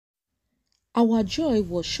Our joy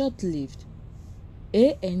was short-lived.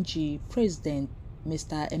 ANG President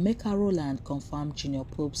Mr. Emeka Roland confirmed Junior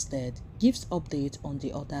Pope's death, gives update on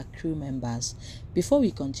the other crew members. Before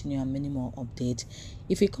we continue and many more updates,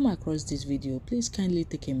 if you come across this video, please kindly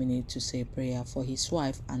take a minute to say a prayer for his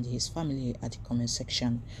wife and his family at the comment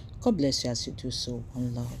section. God bless you as you do so.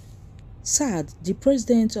 One love. Sad, the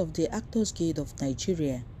president of the Actors Guild of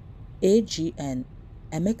Nigeria, AGN,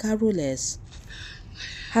 Emeka Roland,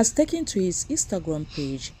 has taken to his Instagram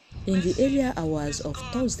page in the earlier hours of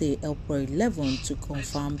Thursday, April 11, to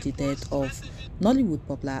confirm the death of Nollywood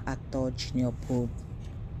popular actor Junior Pope.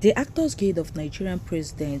 The Actors Guild of Nigerian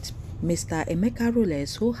President Mr. Emeka Roland,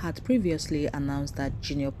 who had previously announced that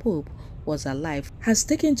Junior Pope was alive, has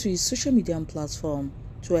taken to his social media platform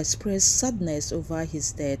to express sadness over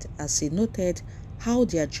his death, as he noted how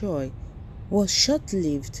their joy was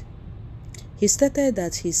short-lived. He stated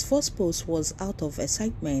that his first post was out of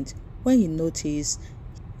excitement when he noticed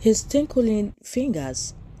his tinkling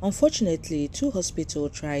fingers. Unfortunately, two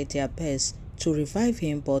hospitals tried their best to revive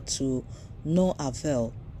him, but to no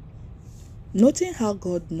avail. Noting how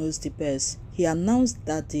God knows the best, he announced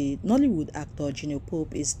that the Nollywood actor Junior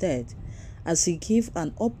Pope is dead, as he gave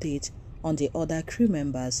an update on the other crew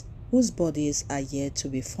members whose bodies are yet to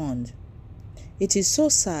be found. It is so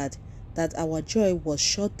sad that our joy was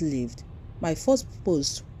short-lived. My first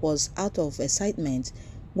post was out of excitement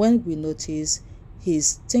when we noticed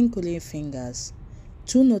his tinkling fingers.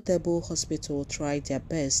 Two notable hospitals tried their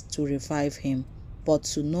best to revive him, but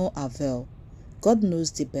to no avail. God knows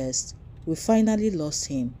the best. We finally lost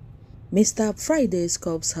him. Mr. Friday's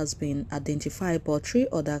corpse has been identified, but 3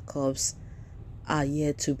 other corpses are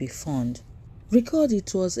yet to be found. Recall,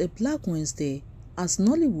 it was a Black Wednesday as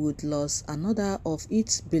Nollywood lost another of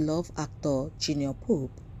its beloved actor, Junior Pope.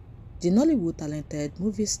 The Nollywood talented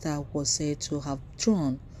movie star was said to have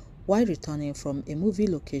drawn while returning from a movie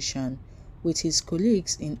location with his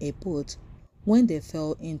colleagues in a boat when they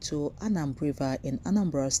fell into Anambra River in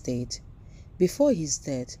Anambra State. Before his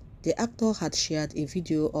death, the actor had shared a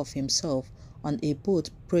video of himself on a boat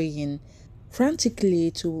praying frantically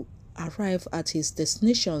to arrive at his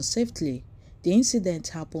destination safely. The incident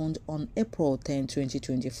happened on April 10,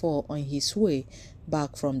 2024 on his way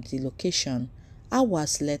back from the location.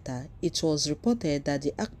 Hours later, it was reported that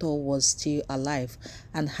the actor was still alive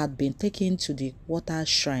and had been taken to the water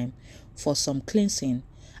shrine for some cleansing,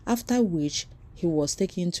 after which he was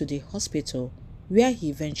taken to the hospital, where he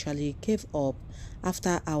eventually gave up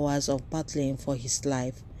after hours of battling for his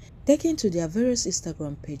life. Taken to their various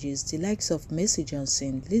Instagram pages, the likes of Mercy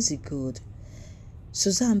Johnson, Lizzie Good,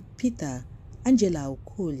 Suzanne Peter, Angela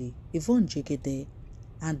Okoli, Yvonne Jegede,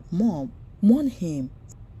 and more mourn him.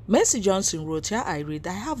 Mercy Johnson wrote, "Here I read,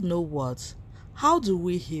 I have no words. How do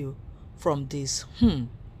we heal from this?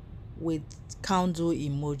 With candle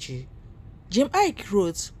emoji." Jim Ike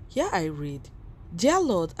wrote, "Here I read, Dear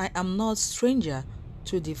Lord, I am not stranger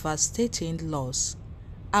to devastating loss.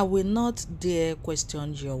 I will not dare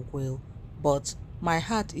question your will, but my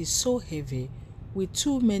heart is so heavy with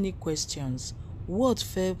too many questions. Words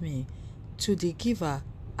fail me to the giver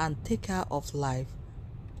and taker of life.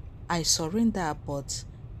 I surrender, but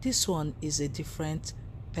this one is a different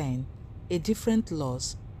pain, a different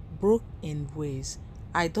loss, broke in ways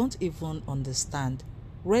I don't even understand.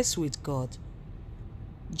 Rest with God.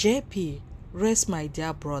 JP, rest my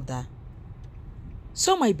dear brother."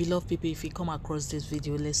 So my beloved people, if you come across this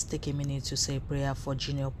video, let's take a minute to say a prayer for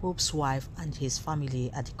Junior Pope's wife and his family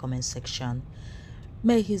at the comment section.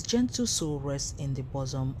 May his gentle soul rest in the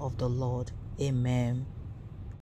bosom of the Lord. Amen.